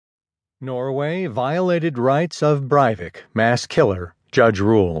Norway violated rights of Breivik, mass killer, judge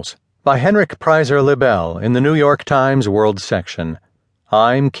rules. By Henrik Pryser Libell in the New York Times World section.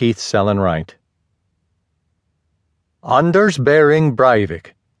 I'm Keith Sellen-Wright. Anders Behring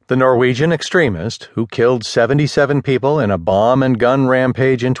Breivik, the Norwegian extremist who killed 77 people in a bomb and gun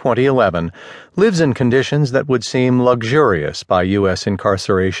rampage in 2011, lives in conditions that would seem luxurious by U.S.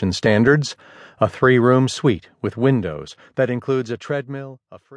 incarceration standards. A 3-room suite with windows that includes a treadmill, a